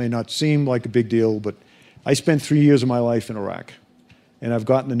this may not seem like a big deal, but I spent 3 years of my life in Iraq, and I've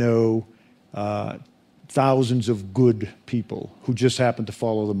gotten to know thousands of good people who just happen to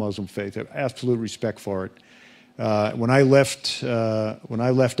follow the Muslim faith. I have absolute respect for it. When I left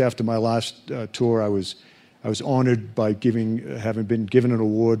after my last tour, I was honored by having been given an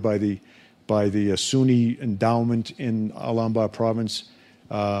award by the Sunni endowment in Al-Anbar province,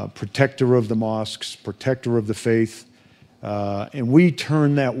 protector of the mosques, protector of the faith, and we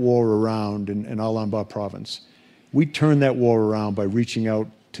turned that war around in Al-Anbar province. We turned that war around by reaching out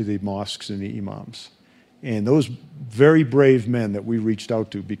to the mosques and the imams. And those very brave men that we reached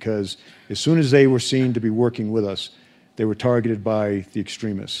out to, because as soon as they were seen to be working with us, they were targeted by the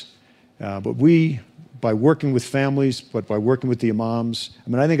extremists. But we, by working with families, but by working with the imams,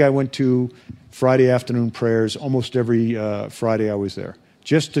 I think I went to Friday afternoon prayers almost every Friday I was there,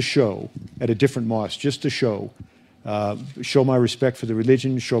 just to show, at a different mosque, just to show my respect for the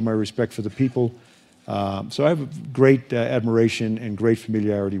religion, show my respect for the people. So I have great admiration and great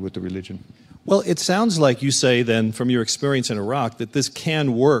familiarity with the religion. Well, it sounds like you say then, from your experience in Iraq, that this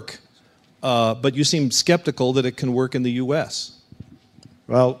can work, but you seem skeptical that it can work in the U.S.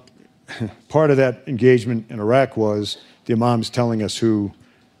 Well, part of that engagement in Iraq was the imams telling us who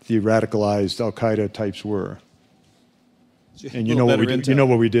the radicalized Al-Qaeda types were. And you know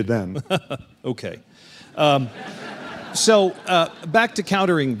what we did then. Okay. So back to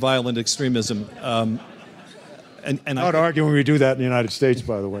countering violent extremism. Not arguing we do that in the United States,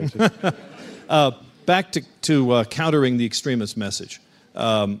 by the way. Back to countering the extremist message.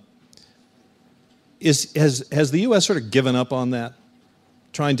 Has the U.S. sort of given up on that,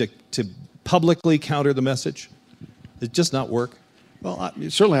 trying to publicly counter the message? Does it just not work? Well,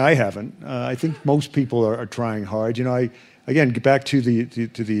 certainly I haven't. I think most people are trying hard. Again, get back to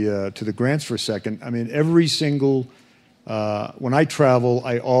the grants for a second. Every single when I travel,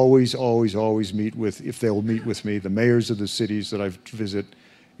 I always meet with, if they'll meet with me, the mayors of the cities that I visit,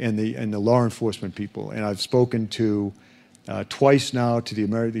 and the law enforcement people. And I've spoken to twice now to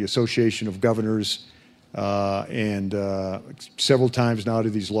the Association of Governors, and several times now to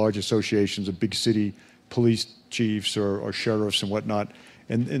these large associations of big city police chiefs or sheriffs and whatnot.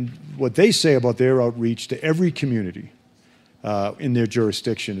 And what they say about their outreach to every community, in their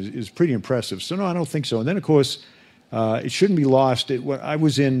jurisdiction is pretty impressive. So no, I don't think so. And then, of course, it shouldn't be lost. I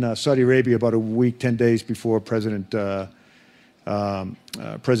was in Saudi Arabia about a week, 10 days before President Trump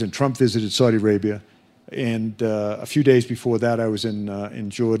visited Saudi Arabia. And a few days before that, I was in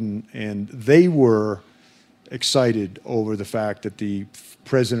Jordan, and they were excited over the fact that the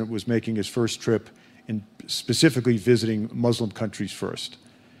president was making his first trip and specifically visiting Muslim countries first.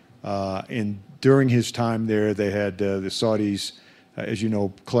 And during his time there, they had the Saudis, as you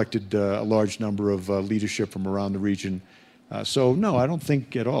know, collected a large number of leadership from around the region. So no, I don't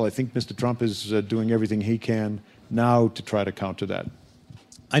think at all. I think Mr. Trump is doing everything he can now to try to counter that.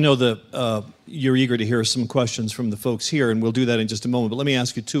 I know that you're eager to hear some questions from the folks here, and we'll do that in just a moment. But let me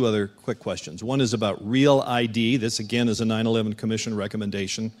ask you two other quick questions. One is about Real ID. This, again, is a 9/11 Commission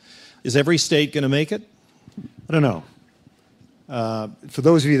recommendation. Is every state going to make it? I don't know. For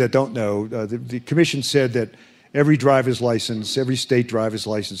those of you that don't know, the Commission said that every driver's license, every state driver's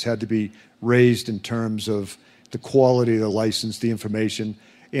license had to be raised in terms of the quality of the license, the information,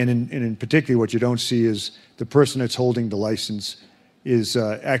 and in particular what you don't see is the person that's holding the license is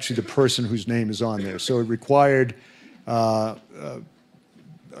actually the person whose name is on there. So it required a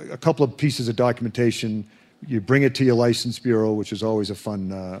couple of pieces of documentation. You bring it to your license bureau, which is always a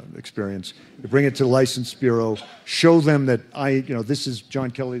fun experience. You bring it to the license bureau, show them that this is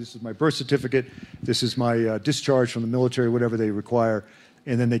John Kelly, this is my birth certificate, this is my discharge from the military, whatever they require,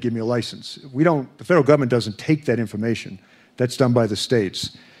 and then they give me a license. The federal government doesn't take that information. That's done by the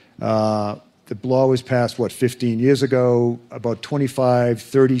states. The law was passed, 15 years ago? About 25,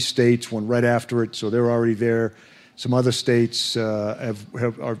 30 states went right after it, so they're already there. Some other states are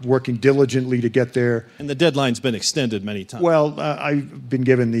working diligently to get there. And the deadline's been extended many times. Well, I've been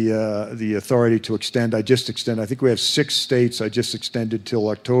given the authority to extend. I just extended. I think we have 6 states. I just extended till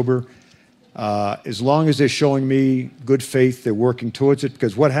October. As long as they're showing me good faith, they're working towards it.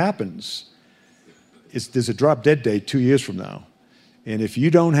 Because what happens is there's a drop-dead date 2 years from now. And if you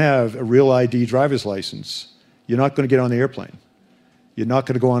don't have a Real ID driver's license, you're not going to get on the airplane. You're not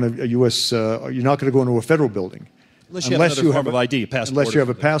going to go on a U.S. You're not going to go into a federal building. Unless you have another form of ID, passport. Unless you have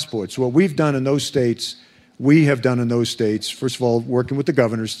a passport. So what we've done in those states, first of all, working with the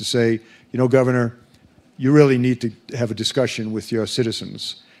governors to say, Governor, you really need to have a discussion with your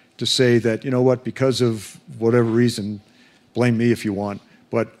citizens to say that, because of whatever reason, blame me if you want,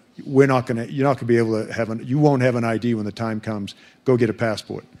 but you're not going to be able to you won't have an ID when the time comes. Go get a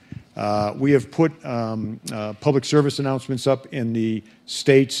passport. We have put public service announcements up in the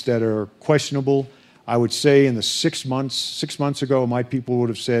states that are questionable. I would say in the 6 months ago, my people would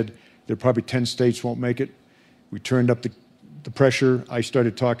have said there are probably 10 states won't make it. We turned up the pressure. I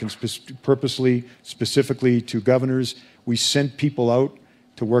started talking specifically to governors. We sent people out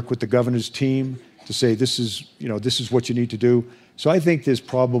to work with the governor's team to say this is what you need to do. So I think there's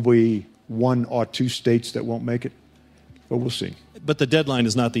probably 1 or 2 states that won't make it, but we'll see. But the deadline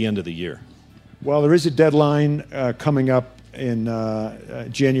is not the end of the year. Well, there is a deadline coming up in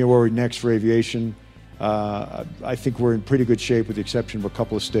January next for aviation. I think we're in pretty good shape with the exception of a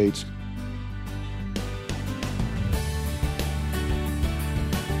couple of states.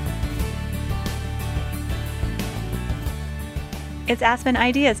 It's Aspen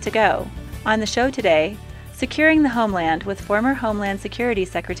Ideas to Go. On the show today, Securing the Homeland with former Homeland Security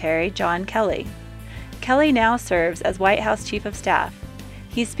Secretary John Kelly. Kelly now serves as White House Chief of Staff.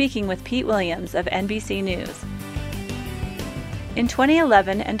 He's speaking with Pete Williams of NBC News. In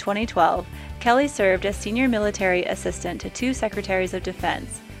 2011 and 2012, Kelly served as senior military assistant to 2 secretaries of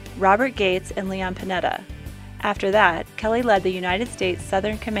defense, Robert Gates and Leon Panetta. After that, Kelly led the United States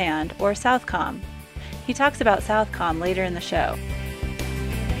Southern Command, or SOUTHCOM. He talks about SOUTHCOM later in the show.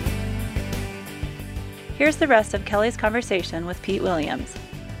 Here's the rest of Kelly's conversation with Pete Williams.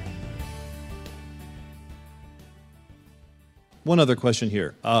 One other question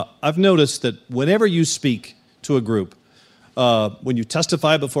here. I've noticed that whenever you speak to a group, when you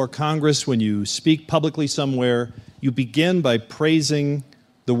testify before Congress, when you speak publicly somewhere, you begin by praising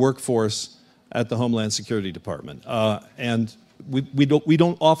the workforce at the Homeland Security Department. And we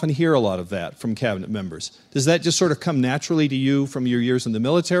don't often hear a lot of that from cabinet members. Does that just sort of come naturally to you from your years in the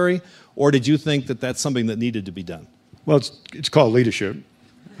military, or did you think that that's something that needed to be done? Well, it's called leadership.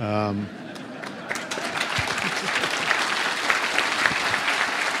 For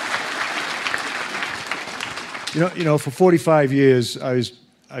 45 years, I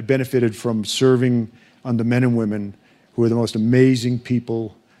benefited from serving under men and women who are the most amazing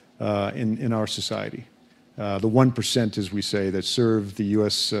people in our society. The 1%, as we say, that serve the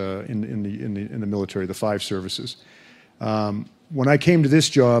U.S. in the military, the 5 services. When I came to this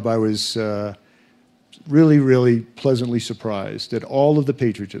job, I was really, really pleasantly surprised at all of the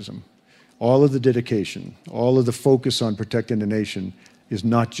patriotism, all of the dedication, all of the focus on protecting the nation is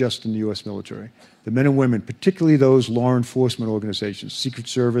not just in the U.S. military. The men and women, particularly those law enforcement organizations, Secret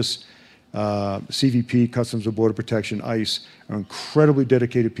Service, CVP, Customs and Border Protection, ICE, are incredibly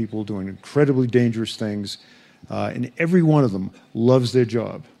dedicated people doing incredibly dangerous things, and every one of them loves their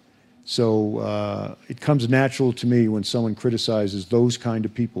job. So it comes natural to me when someone criticizes those kind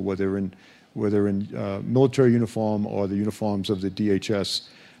of people, whether in military uniform or the uniforms of the DHS.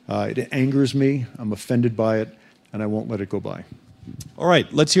 It angers me, I'm offended by it, and I won't let it go by. All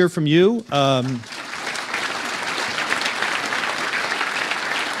right, let's hear from you.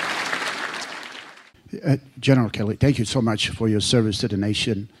 General Kelly, thank you so much for your service to the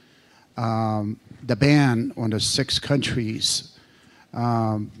nation. The ban on the 6 countries,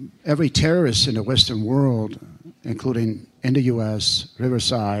 every terrorist in the Western world, including in the U.S.,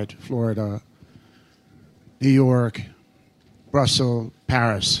 Riverside, Florida, New York, Brussels,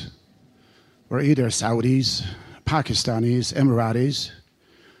 Paris, were either Saudis, Pakistanis, Emiratis.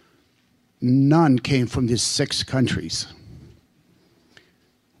 None came from these 6 countries.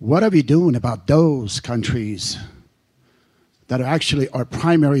 What are we doing about those countries that are actually our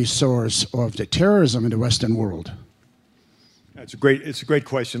primary source of the terrorism in the Western world? It's a great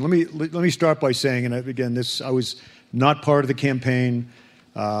question. Let me start by saying, and again, I was not part of the campaign.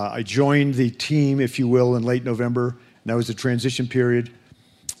 I joined the team, if you will, in late November, and that was the transition period.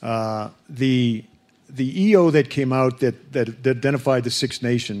 The EO that came out that identified the 6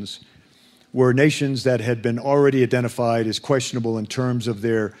 nations were nations that had been already identified as questionable in terms of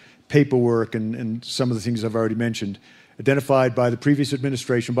their paperwork and some of the things I've already mentioned, identified by the previous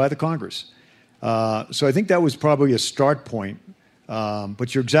administration, by the Congress. So I think that was probably a start point,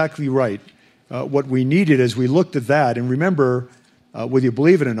 but you're exactly right. What we needed as we looked at that, and remember, whether you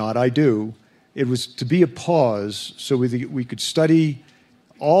believe it or not, I do, it was to be a pause so we could study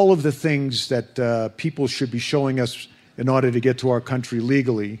all of the things that people should be showing us in order to get to our country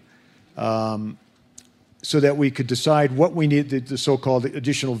legally, so that we could decide what we need, the so-called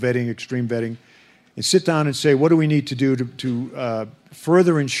additional vetting, extreme vetting, and sit down and say, what do we need to do to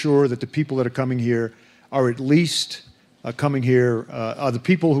further ensure that the people that are coming here are at least coming here, are the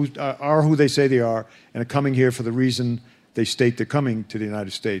people who are who they say they are, and are coming here for the reason they state they're coming to the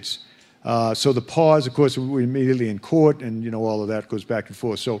United States. So the pause, of course, we're immediately in court, and all of that goes back and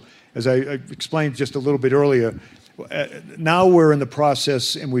forth. So as I explained just a little bit earlier, now we're in the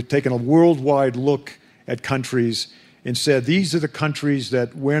process, and we've taken a worldwide look at countries and said, these are the countries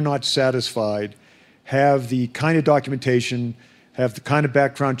that we're not satisfied, have the kind of documentation, have the kind of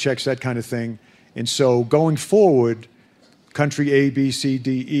background checks, that kind of thing. And so going forward, country A, B, C,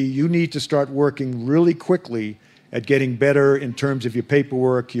 D, E, you need to start working really quickly at getting better in terms of your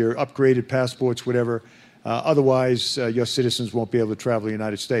paperwork, your upgraded passports, whatever. Otherwise, your citizens won't be able to travel the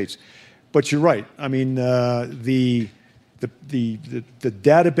United States. But you're right. I mean, the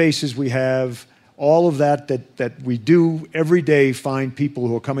databases we have, all of that we do every day find people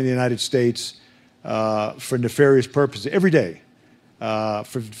who are coming to the United States for nefarious purposes, every day,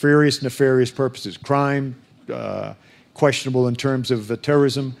 for various nefarious purposes, crime, questionable in terms of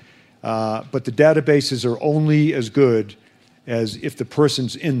terrorism. But the databases are only as good as if the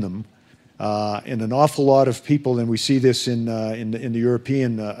person's in them. And an awful lot of people, and we see this in the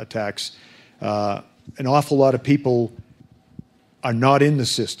European attacks, an awful lot of people are not in the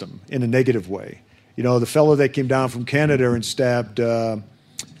system in a negative way. The fellow that came down from Canada and stabbed the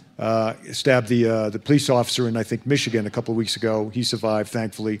police officer in, I think, Michigan a couple of weeks ago, he survived,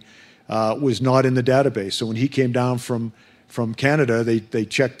 thankfully, was not in the database. So when he came down from Canada, they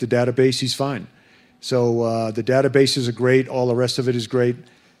checked the database, he's fine. So the databases are great, all the rest of it is great,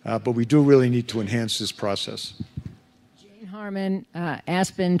 but we do really need to enhance this process. Jane Harmon,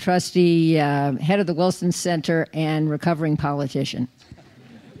 Aspen trustee, head of the Wilson Center, and recovering politician.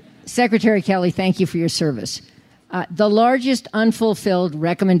 Secretary Kelly, thank you for your service. The largest unfulfilled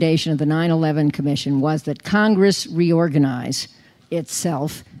recommendation of the 9/11 Commission was that Congress reorganize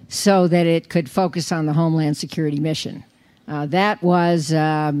itself so that it could focus on the Homeland Security mission. That was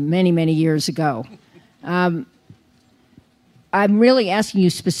many, many years ago. I'm really asking you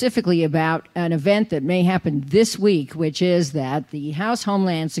specifically about an event that may happen this week, which is that the House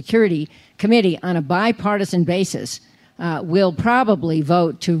Homeland Security Committee, on a bipartisan basis, will probably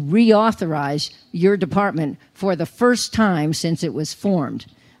vote to reauthorize your department for the first time since it was formed.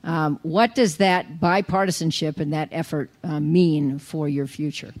 What does that bipartisanship and that effort mean for your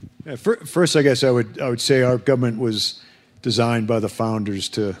future? Yeah, first, I guess I would say our government was designed by the founders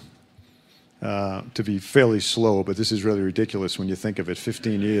to be fairly slow, but this is really ridiculous when you think of it,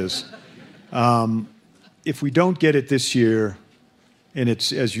 15 years. if we don't get it this year, and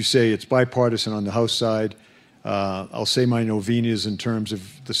it's, as you say, it's bipartisan on the House side, I'll say my novenas in terms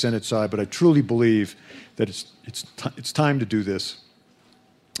of the Senate side, but I truly believe that it's time to do this.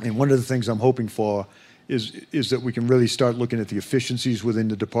 And one of the things I'm hoping for is that we can really start looking at the efficiencies within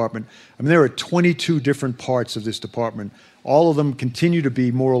the department. I mean, there are 22 different parts of this department. All of them continue to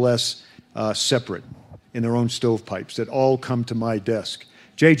be more or less separate in their own stovepipes that all come to my desk.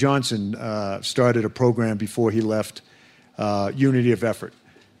 Jay Johnson started a program before he left, Unity of Effort,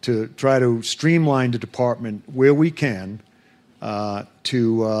 to try to streamline the department where we can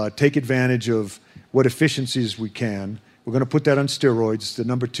to take advantage of what efficiencies we can. We're going to put that on steroids. The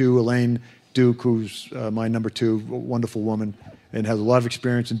number two, Elaine Duke, who's my number two, a wonderful woman, and has a lot of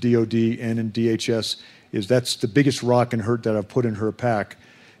experience in DOD and in DHS, that's the biggest rock in her that I've put in her pack.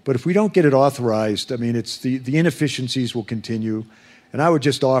 But if we don't get it authorized, I mean, it's the inefficiencies will continue. And I would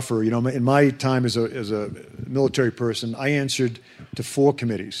just offer, you know, in my time as a military person, I answered to 4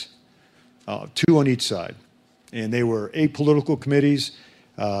 committees, 2 on each side. And they were apolitical committees.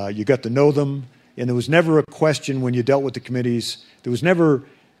 You got to know them. And there was never a question when you dealt with the committees. There was never,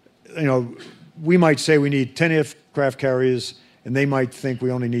 you know, we might say we need 10 aircraft carriers, and they might think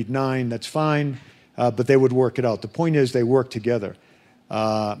we only need 9. That's fine, but they would work it out. The point is they work together.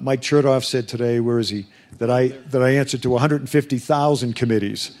 Mike Chertoff said today, where is he, that I answer to 150,000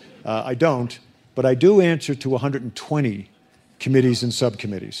 committees. I don't, but I do answer to 120 committees and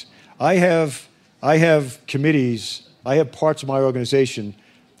subcommittees. I have committees, I have parts of my organization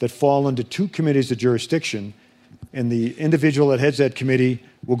that fall under 2 committees of jurisdiction, and the individual that heads that committee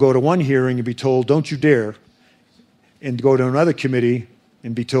will go to one hearing and be told, don't you dare, and go to another committee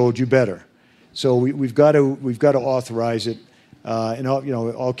and be told, you better. So we've got to authorize it. And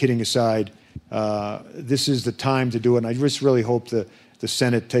all kidding aside, this is the time to do it. And I just really hope the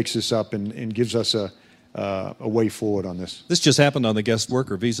Senate takes this up and gives us a way forward on this. This just happened on the guest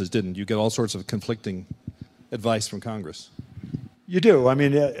worker visas, didn't you? Get all sorts of conflicting advice from Congress. You do. I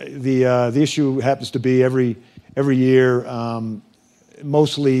mean, the issue happens to be every year,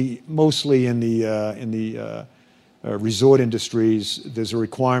 mostly in the resort industries. There's a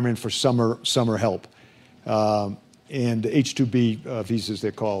requirement for summer help. And H-2B visas,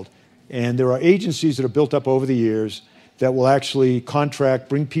 they're called. And there are agencies that are built up over the years that will actually contract,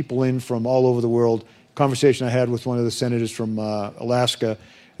 bring people in from all over the world. Conversation I had with one of the senators from Alaska.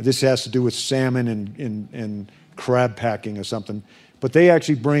 This has to do with salmon and crab packing or something. But they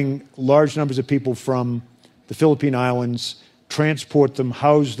actually bring large numbers of people from the Philippine Islands, transport them,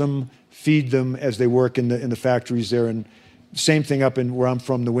 house them, feed them as they work in the factories there. And same thing up in where I'm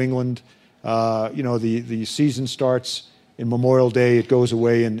from, New England. You know, the season starts in Memorial Day, it goes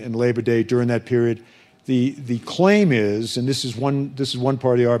away in Labor Day during that period. The claim is, and this is one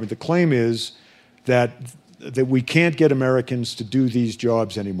part of the argument, the claim is that we can't get Americans to do these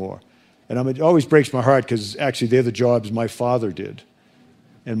jobs anymore. And it always breaks my heart because actually they're the jobs my father did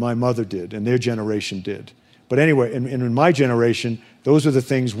and my mother did and their generation did. But anyway, in my generation, those are the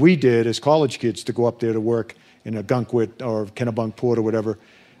things we did as college kids to go up there to work in a Gunkwit or Kennebunkport or whatever.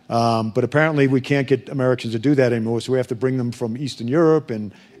 But apparently we can't get Americans to do that anymore, so we have to bring them from Eastern Europe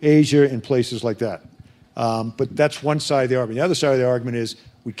and Asia and places like that. But that's one side of the argument. The other side of the argument is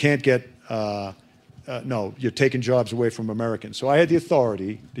we can't get, no, you're taking jobs away from Americans. So I had the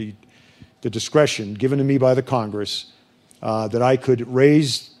authority, the discretion given to me by the Congress that I could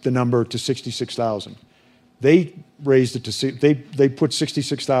raise the number to 66,000. They raised it to, they put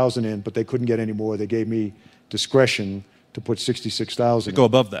 66,000 in, but they couldn't get any more. They gave me discretion to put 66,000. To go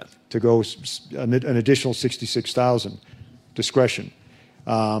above that. To go an additional 66,000 discretion.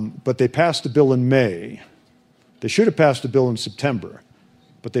 But they passed the bill in May. They should have passed the bill in September,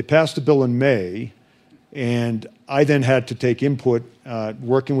 but they passed the bill in May, and I then had to take input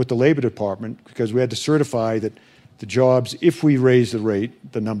working with the Labor Department because we had to certify that the jobs, if we raise the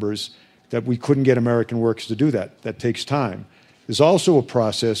rate, the numbers, that we couldn't get American workers to do that. That takes time. There's also a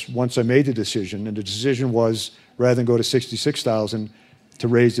process once I made the decision, and the decision was rather than go to 66,000 to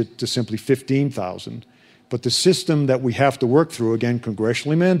raise it to simply 15,000. But the system that we have to work through, again,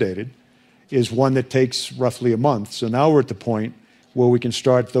 congressionally mandated, is one that takes roughly a month. So now we're at the point where we can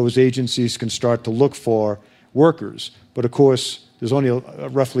start, those agencies can start to look for workers. But of course, there's only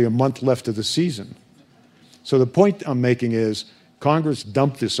roughly a month left of the season. So the point I'm making is Congress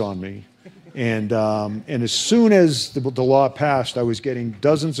dumped this on me. And as soon as the law passed, I was getting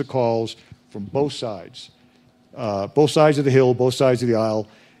dozens of calls from both sides of the hill, both sides of the aisle,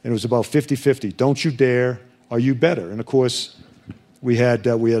 and it was about 50-50. Don't you dare, are you better? And of course, we had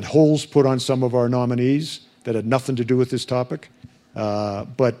holes put on some of our nominees that had nothing to do with this topic.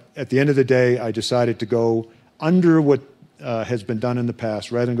 But at the end of the day, I decided to go under what has been done in the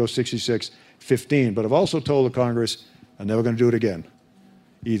past, rather than go 66, 15. But I've also told the Congress, I'm never going to do it again.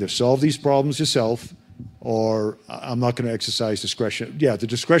 Either solve these problems yourself, or I'm not going to exercise discretion. Yeah, the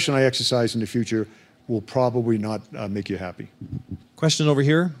discretion I exercise in the future will probably not make you happy. Question over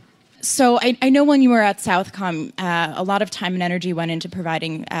here. So I know when you were at Southcom, a lot of time and energy went into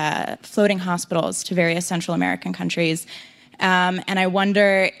providing floating hospitals to various Central American countries. And I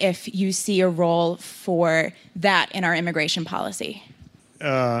wonder if you see a role for that in our immigration policy.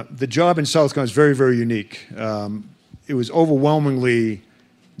 The job in Southcom is very, very unique. It was overwhelmingly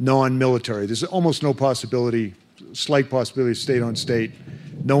non-military. There's almost no possibility, slight possibility of state-on-state.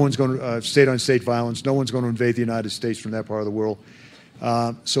 No one's going to state-on-state violence. No one's going to invade the United States from that part of the world.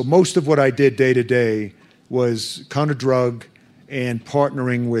 So most of what I did day to day was counter-drug and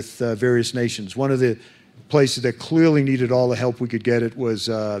partnering with various nations. One of the places that clearly needed all the help we could get was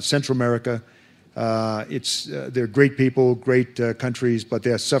Central America. They're great people, great countries, but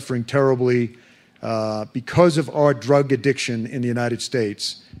they're suffering terribly because of our drug addiction in the United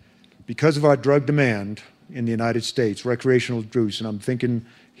States, because of our drug demand in the United States, recreational use, and I'm thinking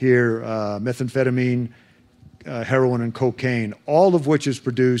here methamphetamine, heroin, and cocaine, all of which is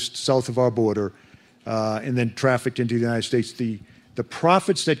produced south of our border and then trafficked into the United States. The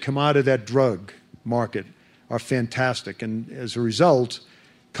profits that come out of that drug market are fantastic, and as a result,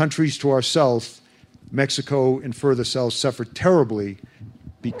 countries to our south, Mexico and further south, suffer terribly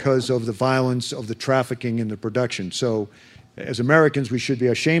because of the violence of the trafficking and the production. So as Americans, we should be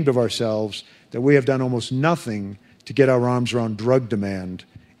ashamed of ourselves that we have done almost nothing to get our arms around drug demand.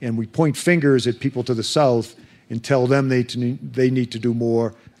 And we point fingers at people to the south and tell them they need to do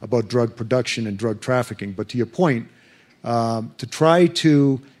more about drug production and drug trafficking. But to your point, to try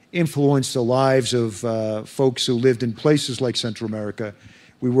to influence the lives of folks who lived in places like Central America,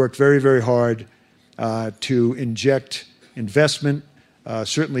 we worked very, very hard to inject investment,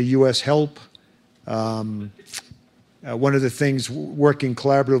 certainly U.S. help. One of the things, working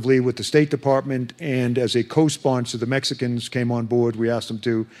collaboratively with the State Department and as a co-sponsor, the Mexicans came on board. We asked them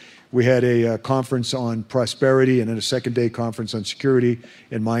to. We had a conference on prosperity and then a second-day conference on security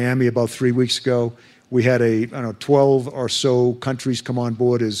in Miami about 3 weeks ago. We had 12 or so countries come on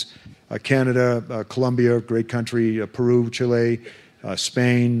board as Canada, Colombia, great country, Peru, Chile,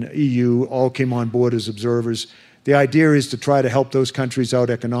 Spain, EU, all came on board as observers. The idea is to try to help those countries out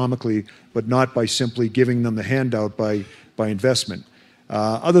economically, but not by simply giving them the handout by investment.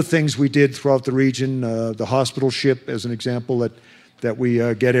 Other things we did throughout the region, the hospital ship, as an example, that we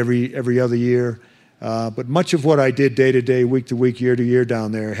get every other year. But much of what I did day to day, week to week, year to year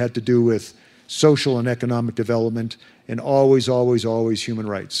down there had to do with social and economic development and always, always, always human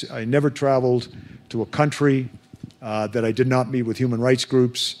rights. I never traveled to a country that I did not meet with human rights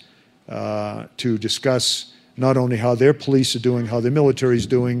groups to discuss not only how their police are doing, how their military is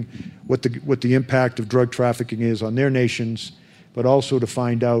doing, what the impact of drug trafficking is on their nations, but also to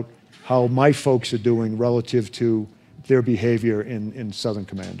find out how my folks are doing relative to their behavior in Southern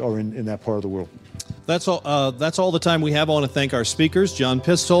Command or in that part of the world. That's all the time we have. I want to thank our speakers, John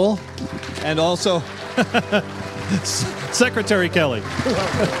Pistole, and also Secretary Kelly.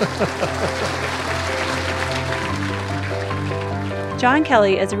 John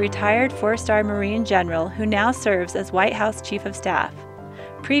Kelly is a retired 4-star Marine general who now serves as White House Chief of Staff.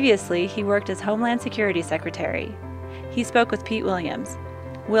 Previously, he worked as Homeland Security Secretary. He spoke with Pete Williams.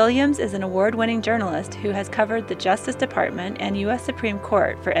 Williams is an award-winning journalist who has covered the Justice Department and U.S. Supreme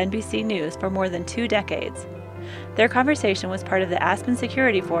Court for NBC News for more than 2 decades. Their conversation was part of the Aspen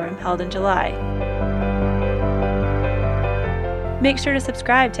Security Forum held in July. Make sure to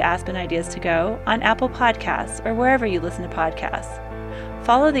subscribe to Aspen Ideas to Go on Apple Podcasts or wherever you listen to podcasts.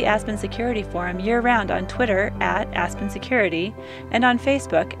 Follow the Aspen Security Forum year-round on Twitter @Aspen Security and on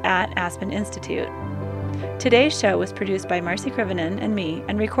Facebook @Aspen Institute. Today's show was produced by Marcy Krivonen and me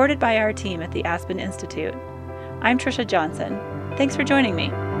and recorded by our team at the Aspen Institute. I'm Trisha Johnson. Thanks for joining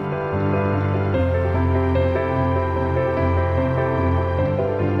me.